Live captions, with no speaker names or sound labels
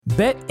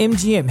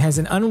BetMGM has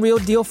an unreal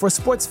deal for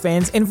sports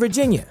fans in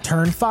Virginia.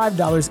 Turn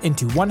 $5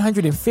 into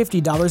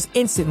 $150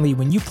 instantly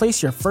when you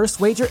place your first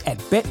wager at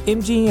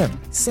BetMGM.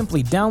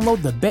 Simply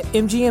download the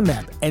BetMGM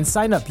app and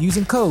sign up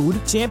using code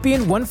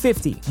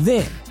Champion150.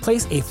 Then,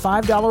 place a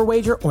 $5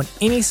 wager on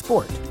any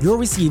sport. You'll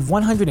receive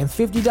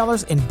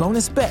 $150 in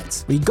bonus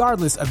bets,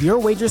 regardless of your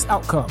wager's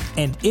outcome.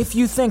 And if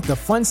you think the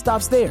fun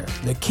stops there,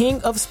 the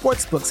King of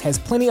Sportsbooks has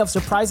plenty of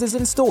surprises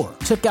in store.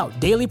 Check out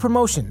daily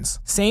promotions,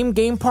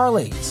 same-game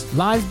parlays,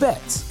 live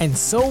bets, and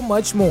so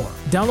much more.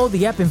 Download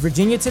the app in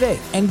Virginia today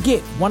and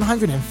get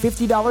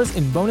 $150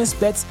 in bonus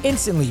bets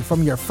instantly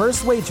from your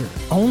first wager.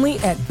 Only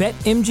at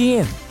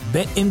BetMGM.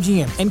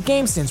 BetMGM and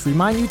GameSense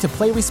remind you to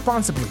play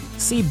responsibly.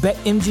 See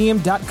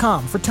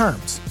BetMGM.com for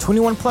terms.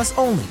 21 plus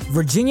only.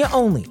 Virginia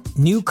only.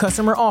 New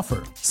customer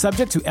offer.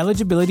 Subject to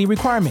eligibility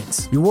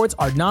requirements. Rewards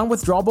are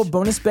non-withdrawable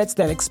bonus bets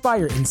that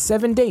expire in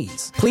 7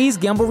 days. Please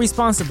gamble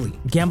responsibly.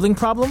 Gambling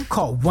problem?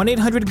 Call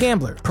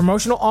 1-800-GAMBLER.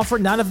 Promotional offer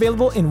not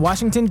available in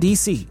Washington,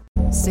 D.C.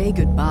 Say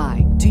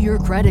goodbye to your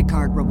credit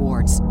card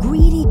rewards.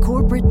 Greedy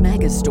corporate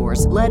mega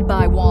stores, led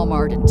by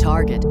Walmart and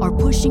Target, are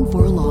pushing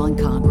for a law in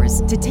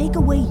Congress to take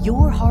away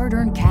your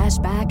hard-earned cash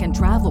back and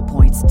travel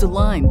points to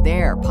line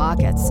their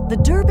pockets. The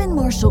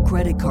Durbin-Marshall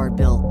credit card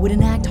bill would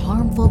enact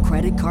harmful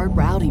credit card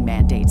routing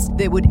mandates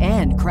that would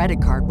end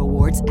credit card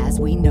rewards as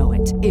we know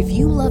it. If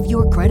you love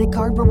your credit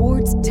card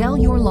rewards, tell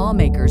your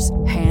lawmakers,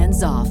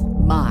 hands off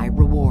my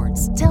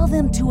rewards. Tell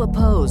them to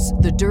oppose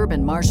the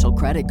Durbin-Marshall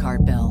credit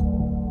card bill.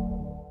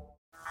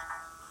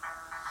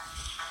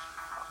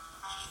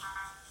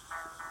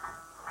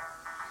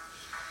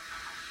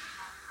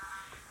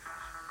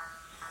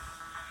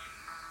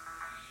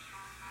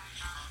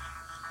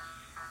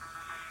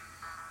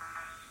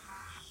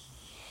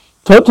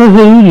 Doctor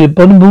Who, The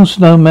Abominable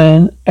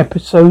Snowman,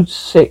 Episode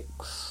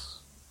 6.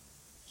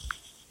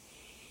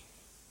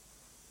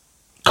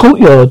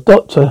 Courtyard,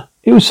 Doctor.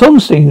 It was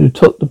Something who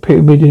took the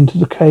pyramid into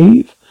the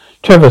cave.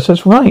 Travis,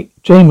 that's right.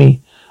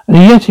 Jamie. And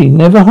the Yeti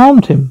never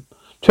harmed him.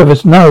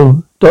 Travis,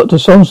 no. Dr.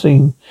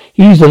 Something.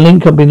 He's the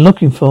link I've been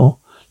looking for.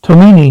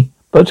 Tomini.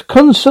 But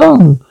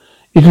Consong.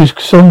 It was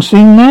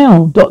Something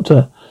now,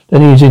 Doctor.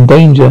 Then he is in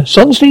danger.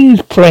 Something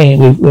is playing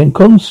with when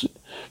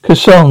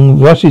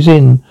Kasong rushes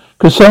in.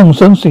 Kasong,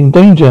 something,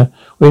 danger.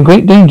 We're in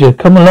great danger.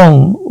 Come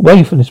along,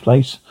 away from this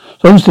place.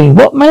 Something,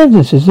 what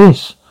madness is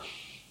this?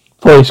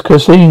 Voice,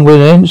 Kasong,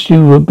 whence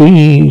you would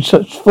be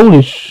such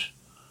foolish.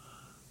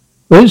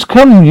 Whence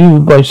come you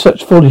by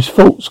such foolish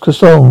thoughts,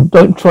 Kasong?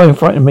 Don't try and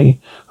frighten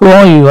me. Who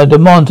are you? I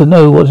demand to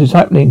know what is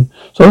happening.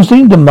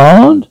 Something,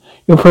 demand?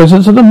 Your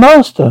presence of the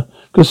Master.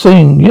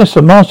 Kasong, yes,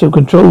 the Master who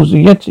controls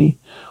the Yeti.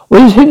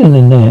 What is hidden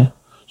in there?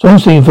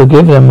 Something,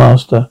 forgive them,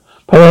 Master.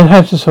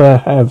 Perhaps I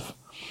have.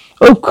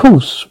 Of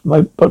course,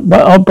 but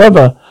our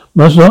brother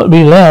must not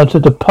be allowed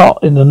to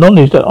depart in the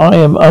knowledge that I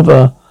am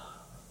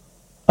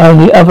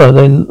only other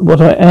than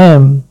what I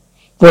am.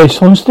 Voice,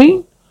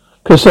 Honstein?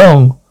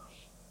 Kasong,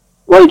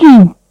 why do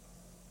you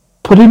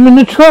put him in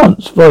a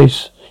trance?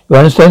 Voice, you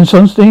understand,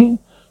 Sonstein?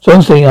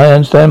 Sonstein, I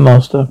understand,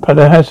 Master.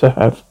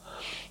 Padahasa.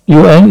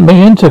 You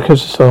may enter,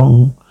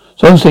 Kasong.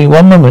 Sonstein,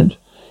 one moment.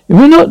 If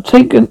we not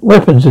take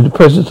weapons in the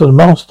presence of the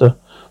Master.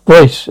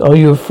 Voice, are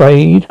you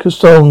afraid?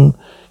 Kasong,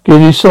 give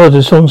his sword to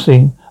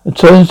Songstein and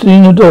turns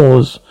in the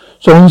doors.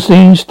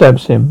 Songstein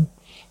stabs him.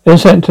 In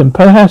sanctum,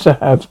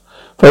 Padahasa.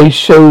 Face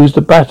shows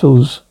the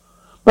battle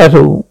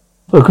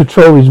for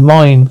control his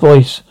mind.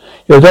 Voice,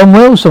 you have done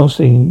well,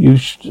 Songstein.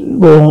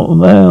 Well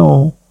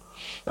now.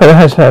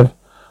 Padahasa.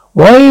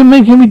 Why are you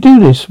making me do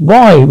this?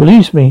 Why?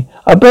 Release me.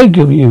 I beg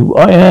of you.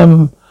 I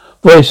am.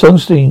 Voice,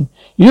 Songstein.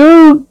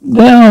 You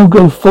now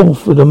go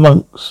forth with the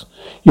monks.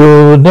 You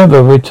will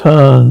never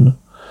return.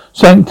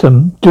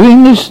 Sanctum.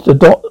 Doing this, the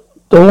door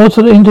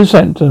to the inner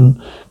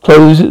sanctum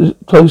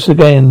close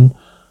again.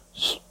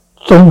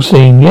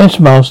 Songstein. Yes,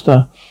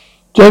 Master.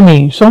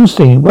 Jamie,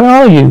 Songstein, where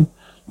are you?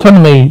 Tell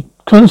me.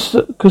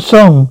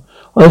 Kasong,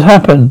 what has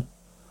happened?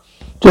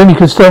 Jamie,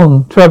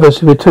 Kasong,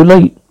 Travis, we're too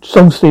late.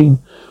 Songstein.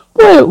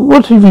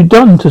 What have you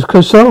done to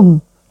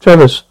Kasong?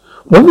 Travis,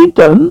 what have you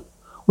done?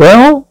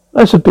 Well,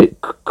 that's a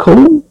bit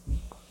cool,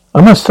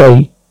 I must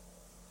say.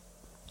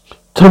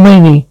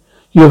 Tomini,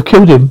 you have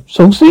killed him.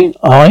 Songstein?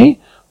 I?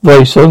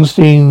 Voice,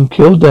 Songstein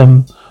killed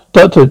them.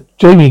 Doctor,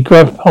 Jamie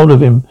grabbed hold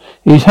of him.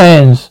 His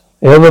hands,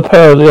 they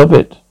overpowered the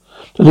hobbit.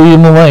 To lead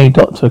him away,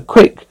 Doctor.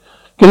 Quick,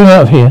 get him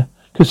out of here.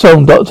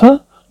 Kasong,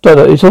 Doctor?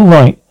 Doctor, it's all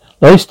right.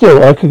 Lie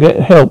still, I can get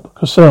help.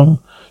 Kasong,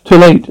 too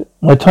late.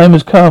 My time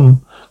has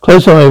come.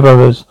 Close on, my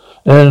brothers.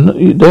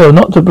 And they are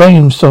not to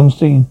blame,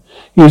 Songstein.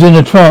 He was in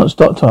a trance,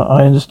 Doctor.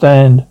 I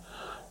understand.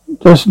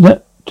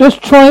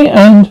 Just try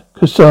and...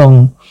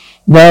 Kasong.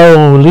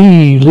 No,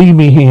 leave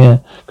me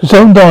here.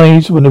 Kasong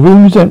dies when the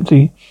room is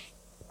empty.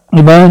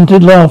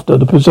 Demanded laughter.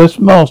 The possessed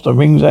master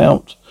rings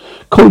out.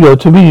 Courtyard,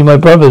 to me, my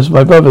brothers.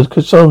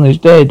 Kasong is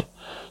dead.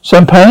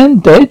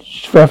 Sampan, dead?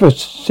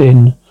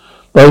 Shvafasin.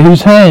 By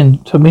whose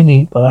hand?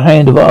 Tomini. By the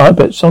hand of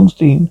Ibet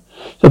Songstein.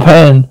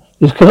 Sampan.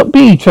 This cannot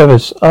be,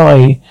 Travis.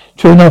 Aye.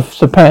 True enough,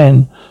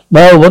 Sampan.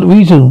 Now, what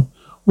reason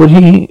would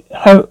he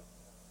have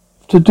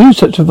to do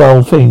such a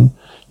vile thing.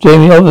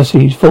 Jamie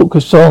obviously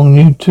thought Song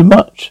knew too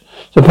much.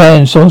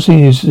 Japan, Song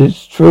is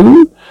this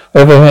true?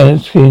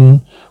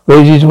 Reverend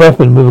raises his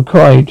weapon with a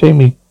cry.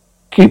 Jamie,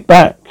 keep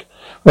back.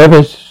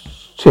 Reverend,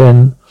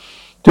 do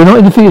not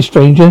interfere,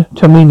 stranger.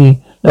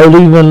 Tamini, no,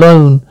 leave him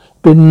alone.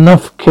 Been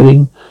enough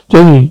killing.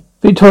 Jamie,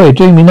 Victoria,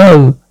 Jamie,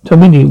 no.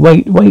 Tamini,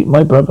 wait,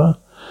 my brother.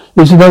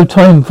 This is no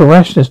time for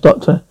rashness,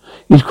 Doctor.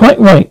 He's quite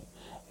right.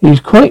 You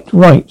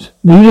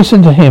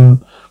listen to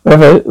him.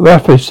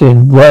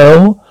 Rapperson,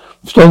 well,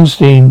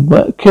 Strongstein,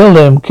 well, kill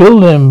them.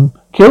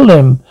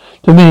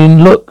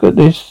 Tamini, look at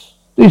this.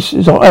 This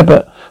is our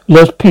Abbott.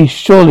 Lost peace,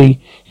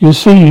 surely. You can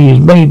see he is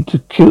made to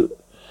kill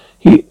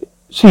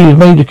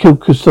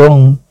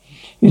Kusong.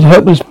 He's a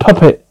helpless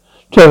puppet,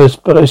 Travis,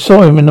 but I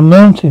saw him in the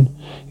mountain.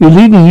 You're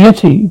leading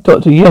Yeti,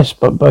 Doctor, yes,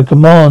 but by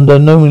command,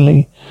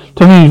 unknowingly.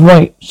 Tony is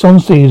right.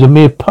 Sonstein is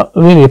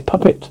really a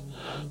puppet.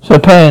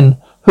 Sapan,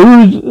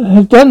 who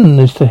has done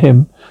this to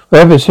him?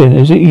 Everson,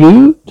 is it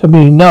you?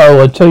 Tony,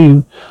 no, I tell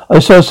you, I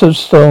saw some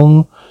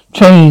strong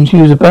change.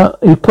 He was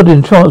put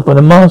in trance by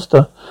the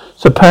master.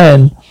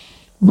 Sapan,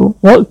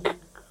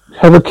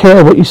 have a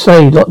care what you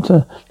say,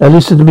 Doctor. Now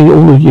listen to me,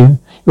 all of you.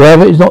 Your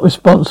Abbott is not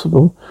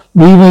responsible.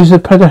 Neither is the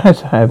Predator has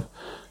to have.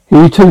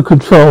 He too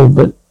controlled,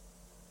 but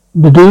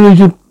do as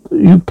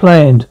you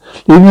planned.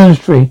 Leave the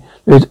ministry.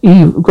 There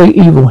is great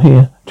evil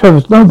here.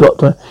 Travis, no,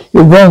 Doctor.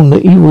 You're wrong.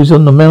 The evil is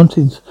on the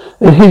mountains.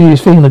 A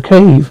hideous thing in the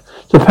cave.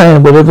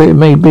 Japan, whatever it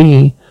may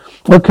be.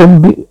 What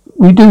can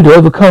we do to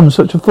overcome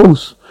such a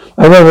force?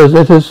 However,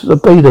 let us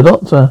obey the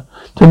Doctor.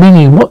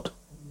 Tamini, what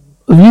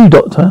of you,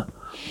 Doctor?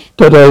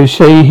 Doctor,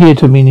 stay here,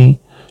 Tamini.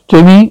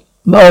 Jimmy?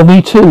 Oh,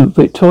 me too.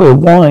 Victoria,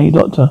 why,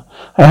 Doctor?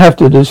 I have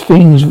to. There's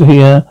things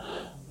here.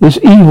 This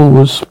evil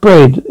will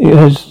spread. It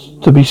has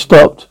to be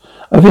stopped.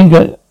 I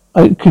think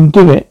I can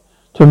do it.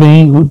 To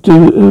me,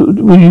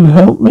 will you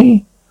help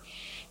me?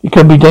 It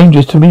can be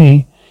dangerous to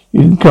me.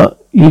 You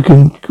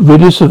can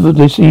rid us of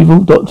this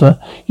evil, Doctor.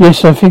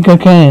 Yes, I think I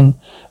can.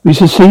 If we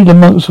succeed, the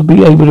monks will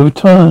be able to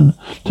return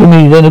to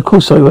me. Then, of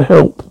course, I will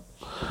help.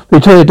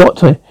 Victoria,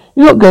 Doctor,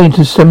 you're not going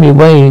to send me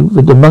away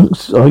with the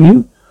monks, are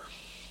you?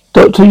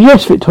 Doctor,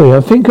 yes, Victoria.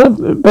 I think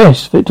I'm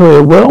best.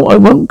 Victoria, well, I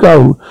won't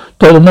go.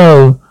 Doctor,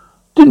 no.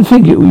 Didn't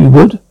think you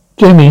would.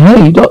 Jamie,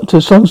 hey, Doctor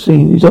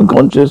Songstein, he's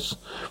unconscious.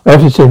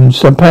 Everton,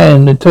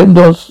 Sampan, and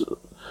Tendon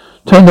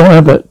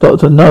Abbott.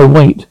 Doctor, no,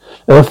 wait.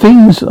 There are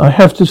things I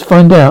have to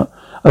find out.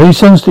 Only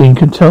Songstein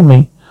can tell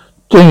me.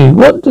 Jamie,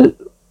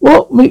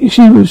 what makes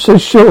you so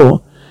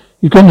sure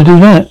you're going to do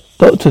that?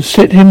 Doctor,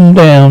 sit him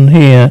down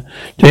here.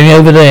 Jamie,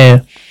 over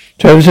there.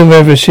 Travis and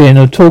Reverend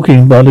are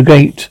talking by the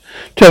gate.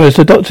 Travis,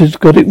 the Doctor's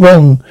got it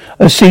wrong.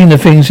 I've seen the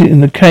things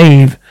in the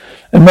cave.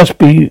 It must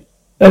be.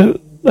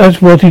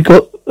 That's what we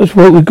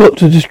got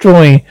to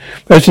destroy.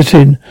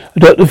 Reverend, the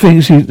Doctor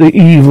thinks the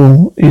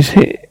evil is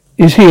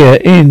here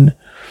in.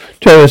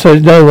 Travis, I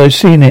know, I've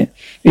seen it.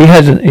 He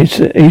hasn't. He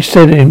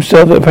said it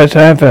himself that perhaps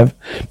I have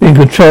been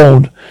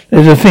controlled.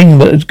 There's a thing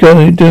that is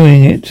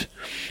doing it.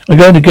 I'm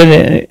going to get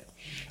it.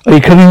 Are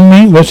you coming with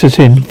me?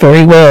 Reverend,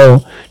 very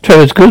well.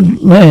 Travis,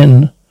 good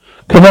man.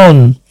 Come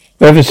on,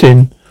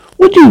 Reverend.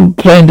 What do you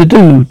plan to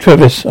do,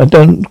 Travis? I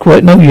don't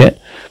quite know yet.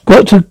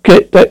 Got to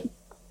get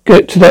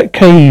to that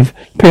cave.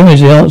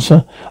 Pyramid's the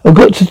answer. I've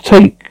got to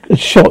take a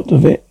shot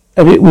of it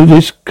with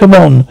this. Come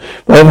on.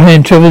 By the other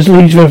hand, Travis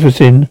leads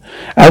Reverend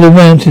out of the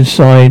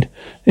mountainside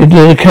into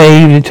the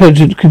cave. The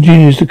intelligence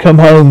continues to come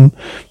from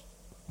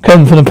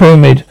the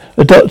pyramid.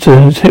 The Doctor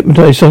has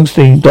hypnotized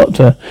Songstein,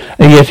 Doctor,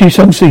 and yet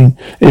Songstein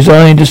is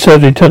designed to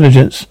serve the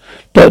intelligence.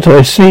 Doctor,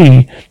 I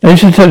see. Now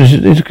this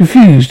intelligence is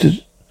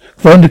confused.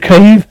 Find the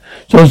cave?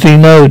 Songstein,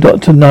 no.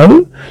 Doctor,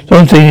 no.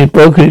 Songstein has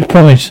broken its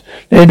promise.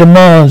 It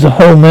demands a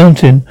whole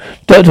mountain.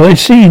 Doctor, I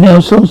see now.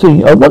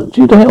 Songstein, I want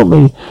you to help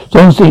me.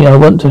 Songstein, I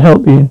want to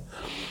help you.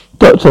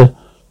 Doctor,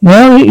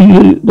 now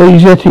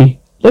these Yeti,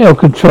 they are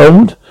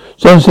controlled.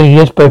 Songstein,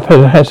 yes, by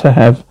Peter has to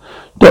have.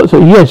 Doctor,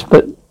 yes,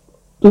 but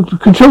the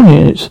control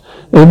units,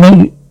 they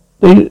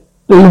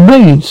were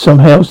made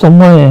somehow,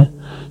 somewhere.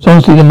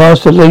 Songstein, the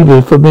master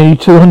laboured for nearly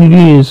 200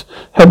 years,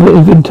 helped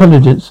with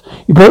intelligence.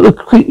 He built the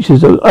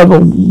creatures of other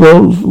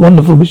world's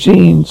wonderful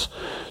machines.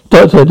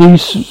 Doctor,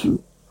 these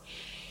small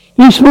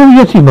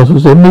Yeti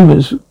models, their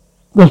movements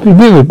must be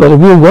mirrored by the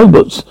real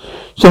robots.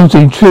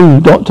 Songstein, true,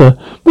 Doctor.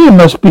 There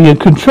must be a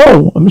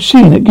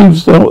machine that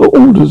gives the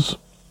orders.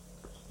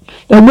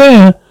 Now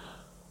where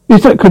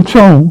is that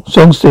control?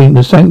 Songstein,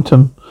 the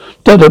sanctum.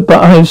 Doctor,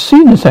 but I have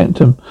seen the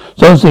sanctum.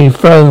 Songstein,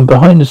 throne,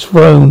 behind the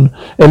throne,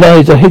 there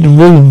lies a hidden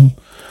room.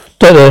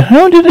 Doctor,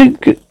 how do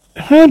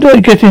I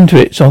get into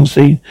it,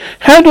 Songstein?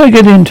 How do I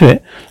get into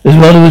it? There's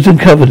one who was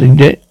uncovered in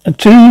it, and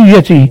 2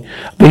 Yeti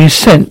are being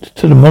sent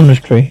to the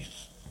monastery.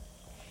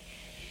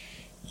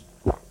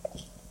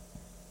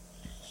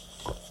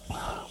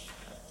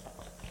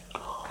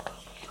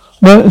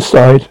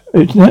 Mountainside.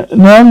 It's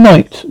now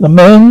night. The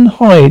men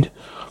hide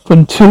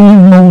from 2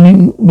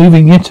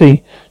 moving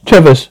Yeti.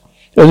 Travis,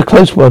 there's a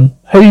close one,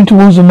 heading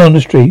towards the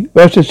monastery.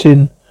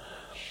 Rasputin.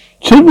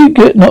 Should we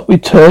not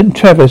return?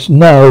 Travis,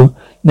 no.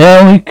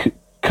 Now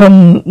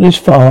come this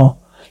far.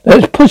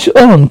 Let's push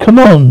on. Come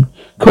on.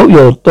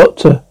 Courtyard,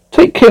 Doctor.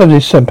 Take care of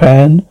this,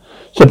 Sapan.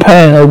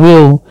 Sapan, I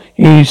will.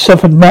 He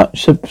suffered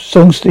much,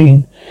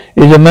 Songstein.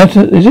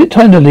 Is it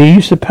time to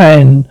leave?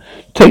 Sapan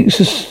takes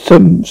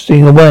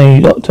Songstein away,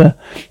 Doctor.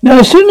 Now,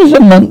 as soon as the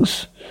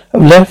monks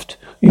have left,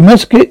 we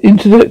must get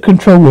into the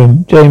control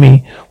room.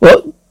 Jamie,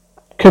 what?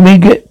 Can we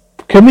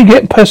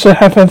get past the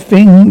half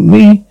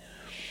thing?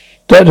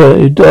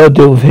 Doctor, I'll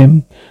deal with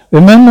him.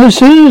 Remember, as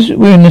soon as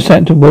we're in the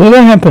sanctum,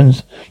 whatever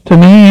happens to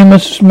me, you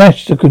must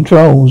smash the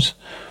controls.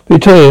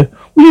 Victoria,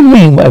 what do you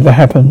mean, whatever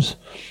happens?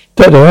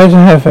 Doctor, as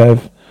I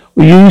have.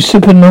 We use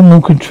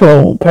supernormal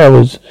control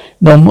powers,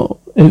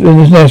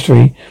 if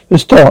necessary, to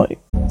start.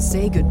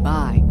 Say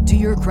goodbye to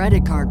your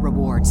credit card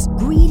rewards.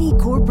 Greedy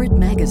corporate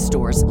mega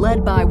stores,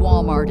 led by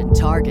Walmart and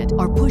Target,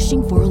 are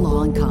pushing for a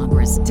law in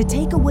Congress to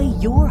take away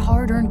your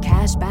hard-earned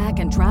cash back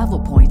and travel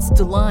points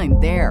to line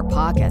their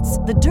pockets.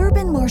 The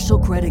Durbin-Marshall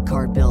credit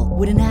card bill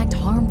would enact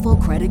harmful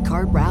credit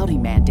card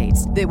routing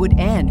mandates that would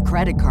end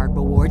credit card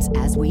rewards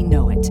as we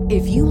know it.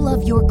 If you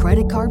love your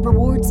credit card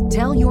rewards,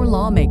 tell your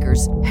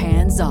lawmakers,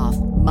 hands off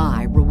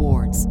my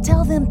rewards.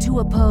 Tell them to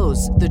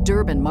oppose the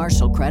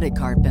Durbin-Marshall credit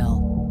card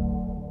bill.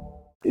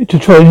 To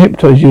try and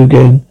hypnotize you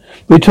again.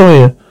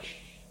 Victoria.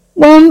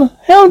 Can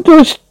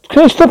I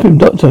stop him,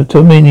 Doctor?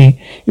 Tomini,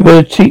 you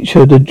better teach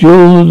her the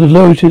jewel of the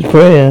Lotus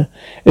prayer.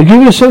 It'll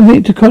give her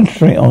something to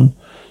concentrate on.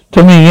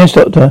 Tomini, yes,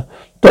 Doctor.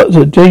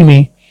 Doctor,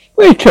 Jamie.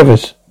 Where's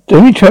Travis?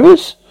 Jamie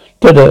Travis?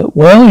 Doctor,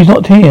 well, he's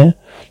not here.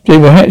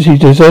 Jamie, perhaps he's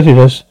deserted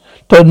us.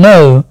 Don't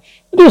know.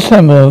 I just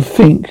somehow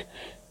think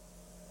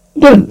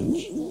he's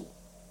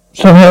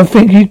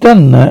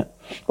done that.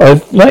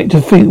 I'd like to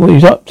think what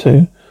he's up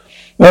to.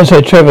 Well,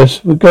 say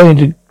Travis, we're going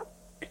to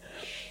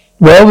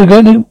go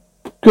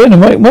in the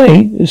right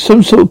way. There's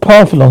some sort of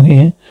path along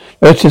here.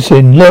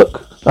 Reticin,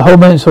 look, the whole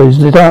mountainside is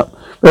lit up.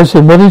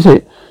 Reticin, what is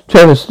it?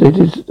 Travis,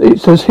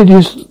 it's this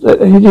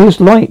hideous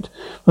light.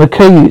 The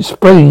cave is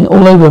spreading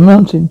all over the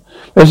mountain.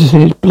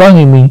 Reticin, it's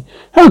blinding me.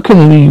 How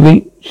can we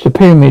reach the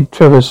pyramid,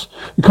 Travis?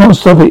 We can't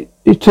stop it.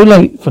 It's too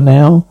late for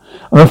now.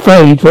 I'm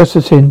afraid,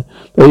 Reticin,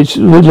 but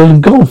we'll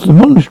engulf the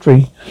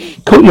monastery.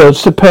 Courtyard,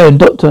 Sapan,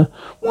 Doctor.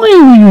 Why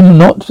will you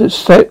not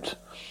accept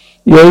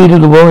the aid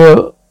of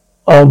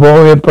our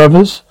warrior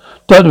brothers?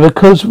 Doctor,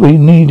 because we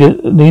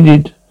needed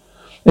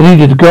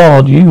to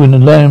guard you and the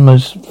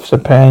Lamas,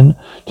 Sapan.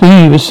 To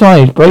you,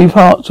 besides, brave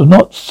hearts will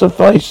not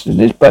suffice in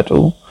this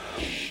battle.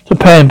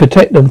 Sapan,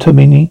 protect them,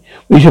 Tomini.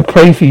 We shall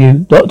pray for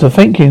you. Doctor,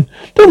 thank you.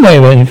 Don't worry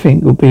about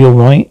anything, will be all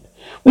right.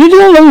 When it's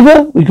all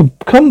over, we can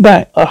come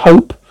back, I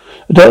hope.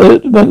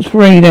 The monks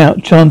parade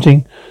out,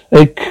 chanting.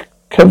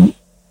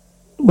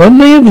 When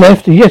they have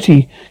left, the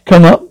Yeti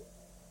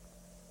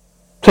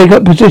take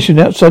up position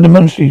outside the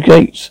monastery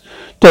gates.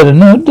 Doctor,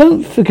 no,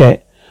 don't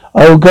forget.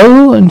 I will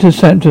go into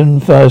Sanctum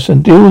first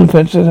and deal with the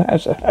princess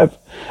as I have.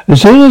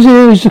 As soon as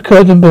there is the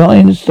curtain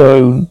behind the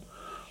throne,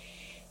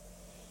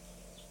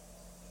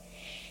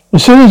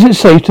 as soon as it's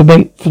safe to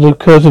make for the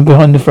curtain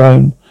behind the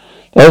throne,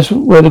 that's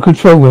where the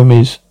control room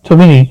is.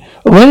 Tomini,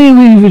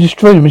 when we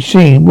destroy the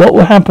machine, what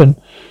will happen?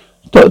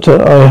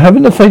 Doctor, I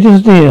haven't the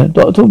faintest idea.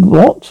 Doctor,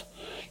 what?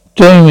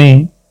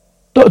 Jamie.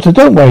 Doctor,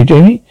 don't worry,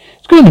 Jamie.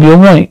 It's going to be all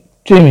right.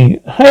 Jamie,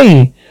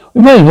 hey,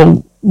 we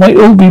might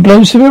all be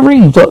blown to the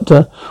rings,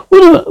 Doctor.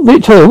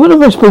 Victoria, what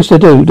am I supposed to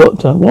do,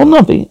 Doctor? Well,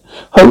 nothing.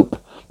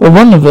 Hope, but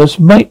one of us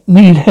might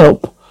need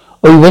help.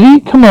 Are you ready?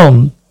 Come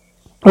on.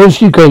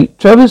 Rescue gate.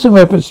 Travis and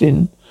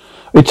Rapacin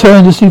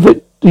return to see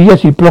the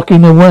Yeti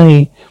blocking the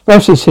way.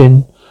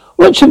 Rapacin,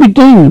 what should we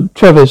do?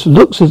 Travis,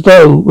 looks as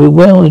though we're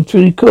well and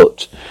truly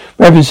cooked.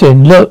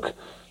 Rapacin, look,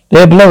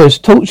 there below us,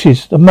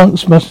 torches. The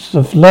monks must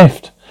have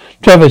left.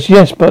 Travis,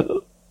 yes, but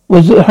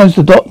has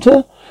the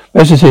Doctor?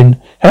 Rapacin,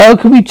 how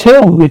can we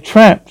tell? We're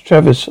trapped.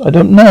 Travis, I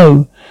don't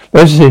know.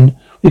 Rapacin,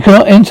 we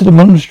cannot enter the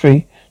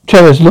monastery.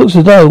 Travis, looks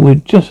as though we're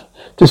just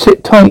to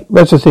sit tight.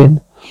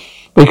 Rapacin,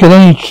 we can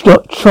only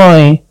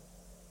try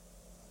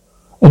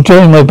and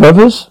join my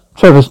brothers.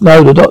 Travis,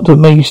 no, the Doctor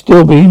may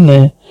still be in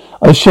there.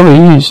 I'm sure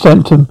he is.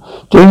 Sanctum.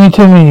 Jamie,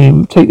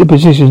 Tomini, take the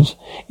positions.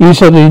 You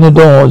said in the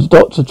door as the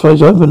Doctor tries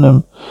to open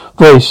them.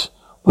 Voice,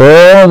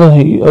 where are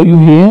you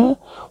here?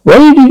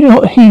 Why did you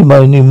not heed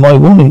my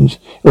warnings?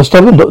 You're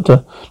stubborn,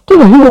 Doctor.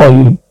 Doctor, who are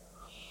you?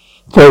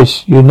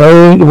 Voice, you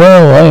know it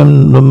well. I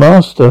am the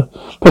master.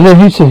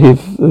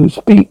 Pelahitahiv who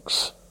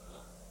speaks.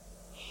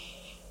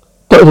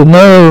 Doctor,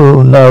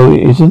 no,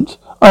 it isn't.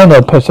 I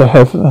know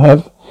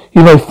Petahave.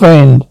 He's my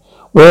friend.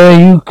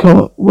 Where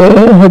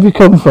have you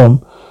come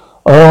from?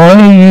 Are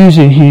you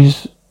using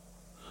his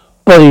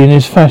body in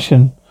this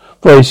fashion?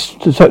 Voice,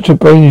 to such a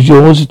brain as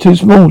yours is too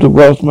small to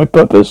grasp my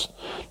purpose.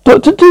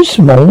 Doctor, too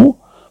small?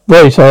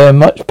 Voice, I have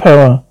much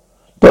power.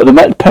 Doctor,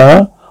 much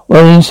power?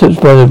 Well, incense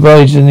brother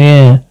rises in the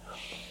air.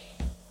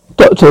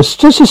 Doctor, it's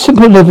just a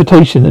simple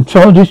levitation, a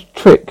childish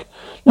trick.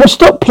 Now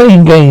stop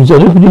playing games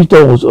and open these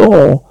doors, or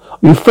are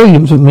you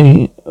afraid to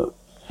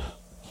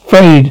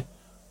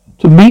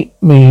meet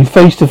me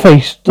face to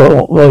face,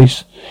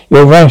 Voice?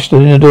 You're rash, the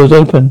inner door's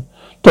open.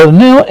 Doctor,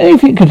 now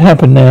anything can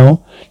happen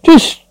now.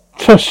 Just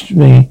trust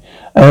me.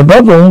 And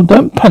above all,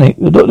 don't panic.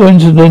 The doctor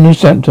enters the new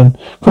sanctum,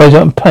 cries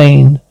out in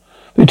pain.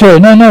 Victoria,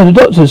 no, the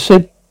doctor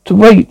said to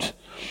wait.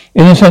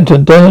 In the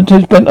sanctum, Donald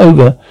is bent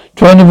over,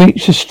 trying to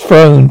reach his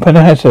throne.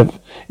 Penahasef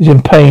is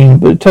in pain,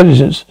 but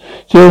intelligence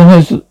still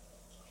has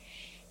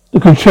the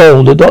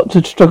control. The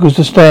doctor struggles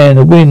to stand.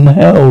 The wind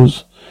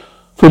howls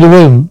through the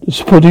room. The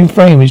supporting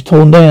frame is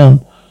torn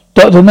down.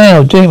 Doctor,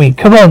 now, Jamie,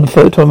 come on,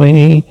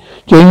 Tomini.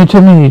 Jamie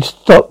Tomini,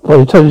 stop by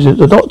intelligence.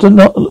 The doctor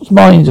knocks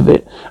minds of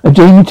it, and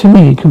Jamie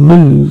Tomini can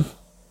move.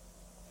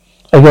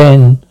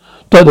 Again.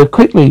 Doctor,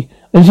 quickly,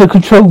 into the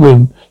control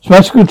room.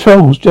 Smash the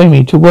controls,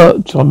 Jamie, to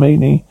work,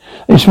 Tomini.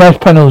 They smash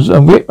panels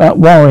and rip out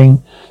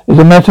wiring. There's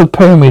a metal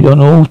pyramid on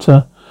the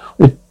altar,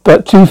 with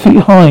about 2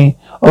 feet high.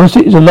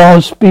 Opposite is a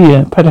large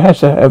spear.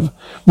 Padahasa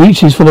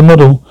reaches for the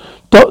model.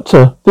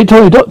 Doctor,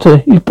 Victoria,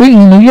 he's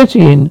bringing the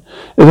Yeti in.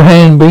 The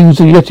hand brings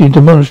the Yeti into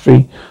the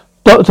monastery.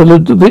 Doctor,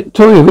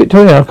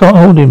 Victoria, I can't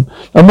hold him.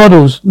 The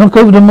models, knock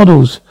over the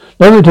models.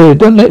 No, Victoria,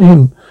 don't let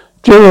him.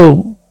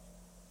 Jewel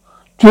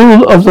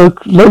of the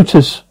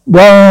lotus.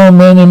 One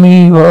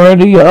enemy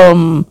already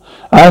an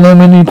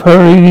enemy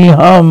already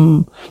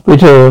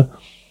Victoria.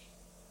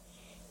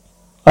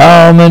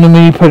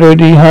 Enemy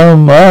already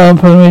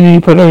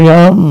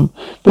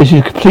But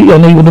she's completely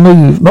unable to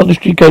move.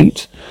 Monastery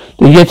gates.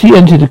 The Yeti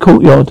entered the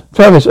courtyard.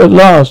 Travis, at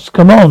last,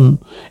 come on.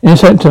 In the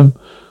sanctum.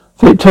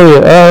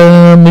 Victoria,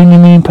 oh,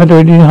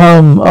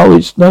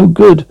 it's no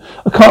good.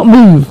 I can't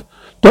move.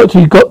 Doctor,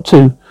 you got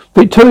to.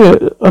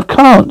 Victoria, I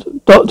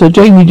can't. Doctor,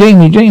 Jamie,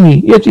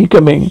 Yeti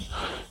coming.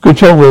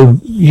 Control room.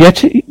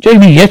 Yeti?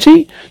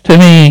 To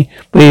me,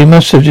 we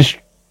must have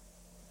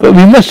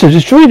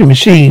destroyed the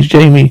machines,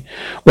 Jamie.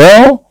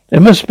 Well,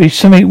 there must be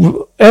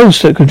something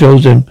else that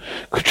controls them.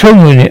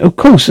 Controlling it, of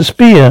course, the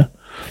spear.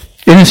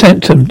 In the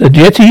sanctum, the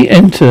Yeti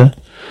enter.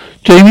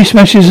 Jamie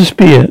smashes the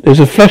spear. There's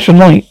a flash of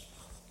light.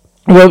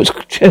 Robert's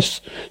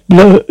chest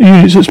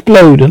units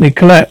explode and they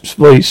collapse.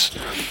 Voice.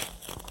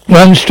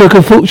 One stroke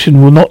of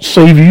fortune will not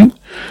save you.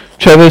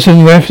 Travis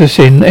and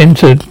Rafferson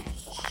entered.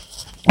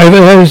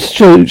 Travis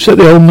shoots at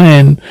the old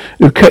man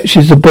who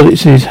catches the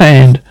bullets in his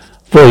hand.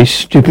 Voice.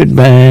 Stupid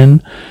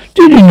man.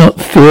 Did you not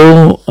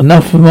feel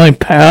enough of my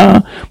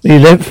power when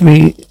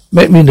you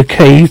met me in the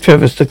cave,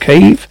 Travis, the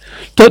cave?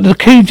 Doctor, the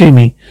cave,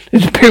 Jamie.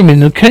 There's a pyramid in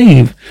the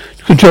cave.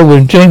 Control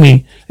room,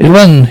 Jamie. There's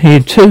one here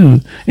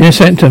too, in the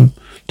sanctum.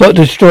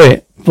 Doctor, destroy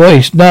it.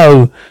 Voice,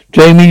 no.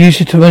 Jamie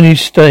uses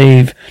Timoni's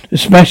stave to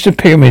smash the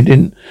pyramid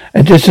in,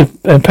 and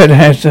Peter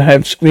has to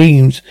have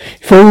screams.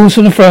 He falls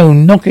from the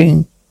throne,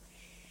 knocking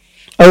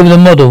over the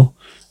model.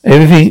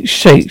 Everything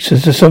shakes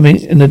as something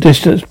in the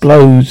distance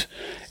blows.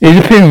 It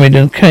is a pyramid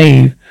in a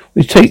cave,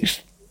 which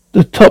takes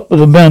the top of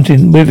the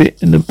mountain with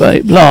it in the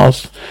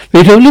blast.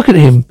 Vito, look at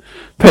him.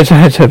 Peter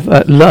has to have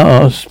at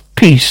last.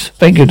 Peace.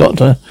 Thank you,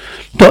 Doctor.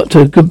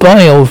 Doctor,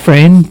 goodbye, old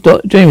friend.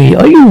 Jamie,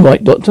 are you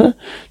right, Doctor?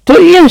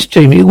 Yes,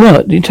 Jamie,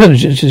 what? The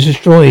intelligence is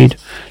destroyed.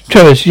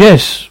 Travis,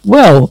 yes.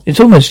 Well, it's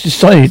almost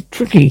decided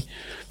tricky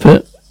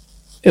for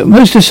a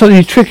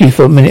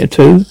minute or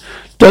two.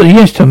 Doctor,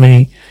 yes,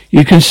 Tommy.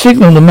 You can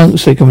signal the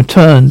monks they can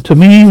return. To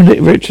me,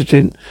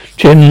 Richardson,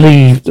 Jen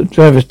leave.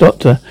 Travis,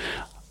 Doctor.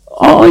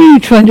 Are you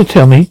trying to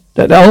tell me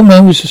that the old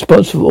man was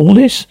responsible for all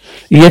this?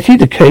 The Yeti,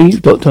 the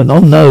cave, Doctor? Oh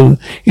no.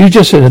 You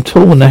just said a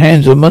tool in the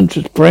hands of a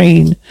monstrous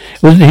brain.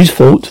 It wasn't his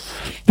fault.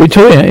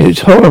 Victoria,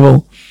 it's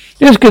horrible.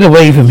 Let's get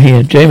away from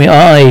here. Jamie,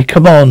 aye,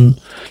 come on.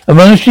 A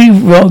monastery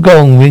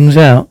gong rings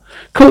out.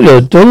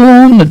 Courtyard,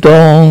 the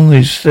dawn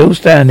is still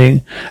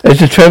standing as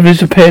the travellers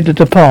prepare to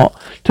depart.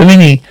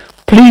 Tomini,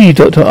 please,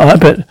 Doctor, I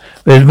bet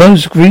we're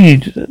most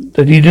agreed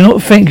that you do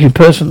not thank you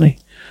personally.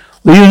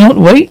 Will you not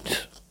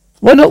wait?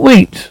 Why not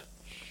wait?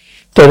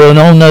 Doctor,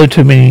 no,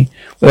 Tomini.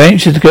 We're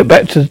anxious to get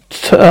back to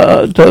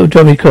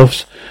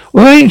Dromikov's.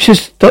 We're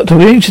anxious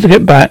to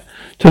get back.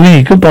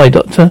 Tomini, goodbye,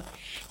 Doctor.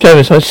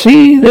 Travis, I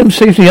see them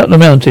safely up the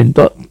mountain.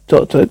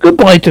 Doctor,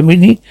 goodbye,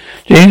 Tomini.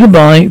 Jane,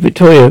 goodbye.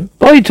 Victoria,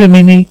 bye,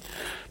 Tomini.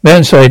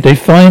 Mountainside, they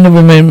find the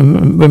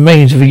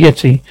remains of a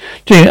Yeti.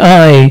 Jane,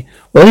 aye.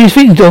 Well, these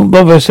things don't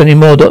bother us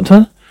anymore,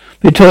 Doctor.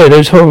 Victoria,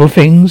 those horrible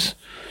things.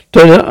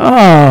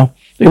 Doctor,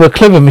 they were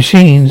clever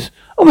machines.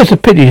 Almost a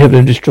pity to have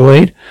them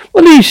destroyed.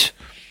 Well, at least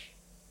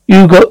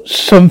you got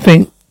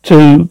something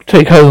to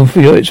take home for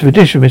your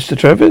expedition, Mr.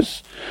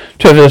 Travis.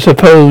 Travis, I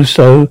suppose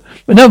so,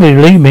 but nobody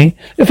believed me.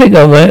 They think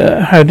I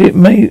had it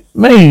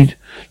made.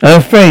 I'm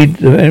afraid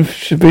the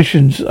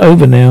exhibition's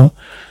over now.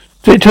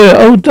 Victoria,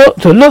 oh,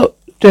 Doctor, look.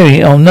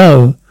 Jenny, oh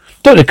no.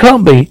 Doctor, it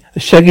can't be. A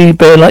shaggy,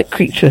 bear-like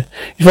creature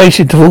is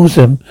racing towards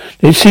them.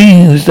 It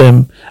sees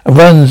them and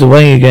runs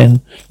away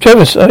again.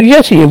 Travis, a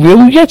Yeti, a real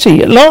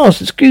Yeti, at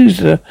last. Excuse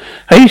the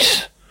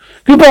haste.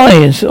 Goodbye,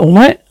 it's all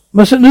right.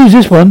 Mustn't lose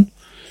this one.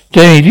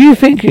 Jenny, do you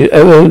think you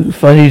ever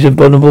find these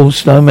abominable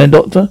snowmen,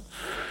 Doctor?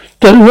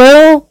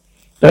 Well,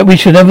 that we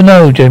should never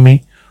know,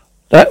 Jamie.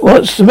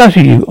 What's the matter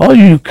with you? Are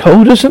you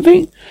cold or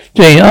something?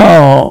 Jenny,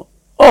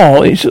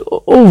 it's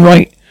all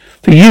right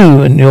for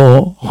you and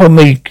your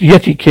homemade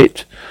Yeti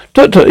kit.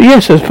 Doctor,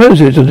 yes, I suppose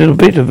there's a little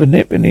bit of a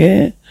nip in the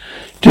air.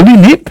 Do we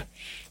nip?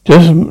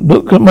 Just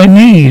look at my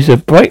knees, they're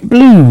bright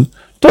blue.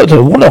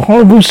 Doctor, what a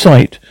horrible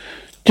sight.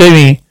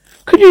 Jamie,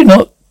 could you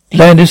not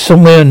land us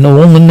somewhere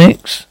warm and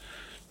next?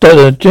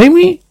 Doctor,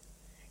 Jamie?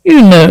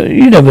 You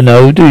never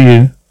know, do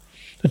you?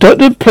 The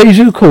doctor plays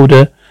the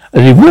recorder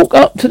as he walk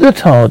up to the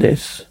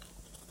TARDIS.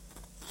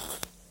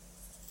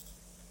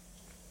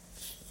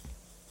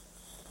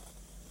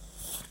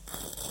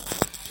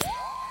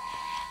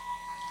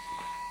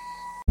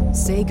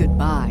 Say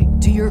goodbye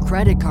to your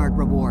credit card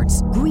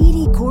rewards.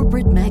 Greedy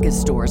corporate mega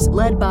stores,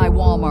 led by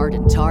Walmart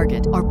and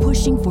Target, are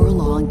pushing for a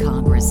law in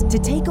Congress to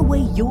take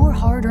away your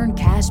hard-earned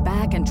cash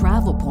back and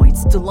travel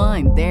points to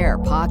line their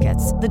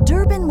pockets. The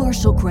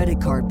Durbin-Marshall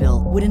credit card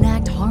bill would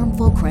enact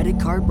harmful credit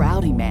card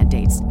routing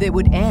mandates that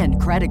would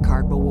end credit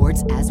card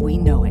rewards as we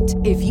know it.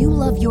 If you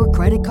love your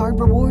credit card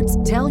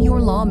rewards, tell your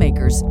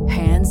lawmakers,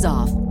 hands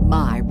off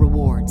my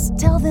rewards.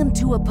 Tell them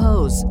to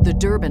oppose the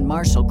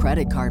Durbin-Marshall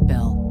credit card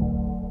bill.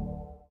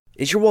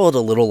 Is your wallet a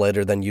little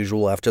lighter than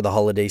usual after the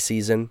holiday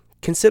season?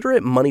 Consider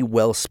it money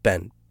well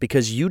spent,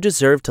 because you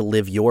deserve to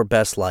live your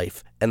best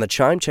life, and the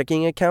Chime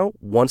checking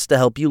account wants to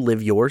help you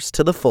live yours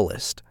to the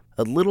fullest.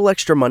 A little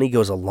extra money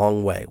goes a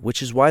long way,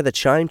 which is why the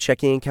Chime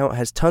checking account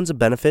has tons of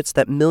benefits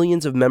that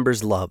millions of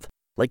members love,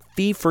 like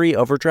fee-free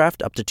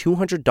overdraft up to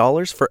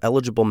 $200 for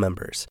eligible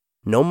members,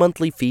 no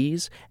monthly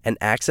fees, and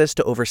access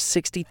to over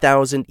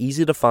 60,000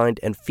 easy-to-find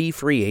and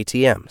fee-free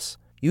ATMs.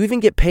 You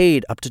even get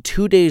paid up to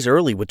 2 days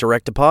early with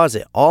direct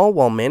deposit, all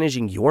while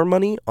managing your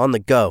money on the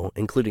go,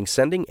 including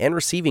sending and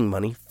receiving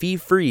money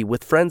fee-free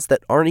with friends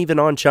that aren't even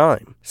on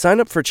Chime. Sign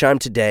up for Chime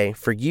today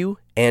for you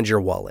and your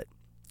wallet.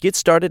 Get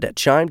started at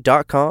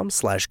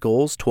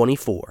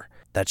chime.com/goals24.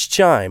 That's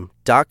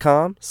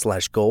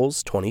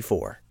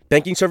chime.com/goals24.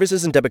 Banking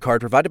services and debit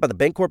card provided by the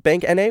Bancorp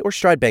Bank N.A. or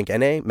Stride Bank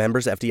N.A.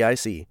 members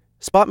FDIC.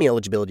 Spot me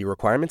eligibility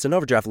requirements and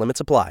overdraft limits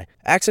apply.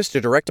 Access to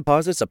direct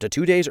deposits up to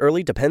 2 days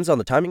early depends on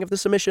the timing of the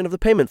submission of the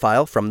payment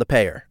file from the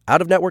payer.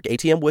 Out-of-network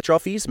ATM withdrawal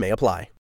fees may apply.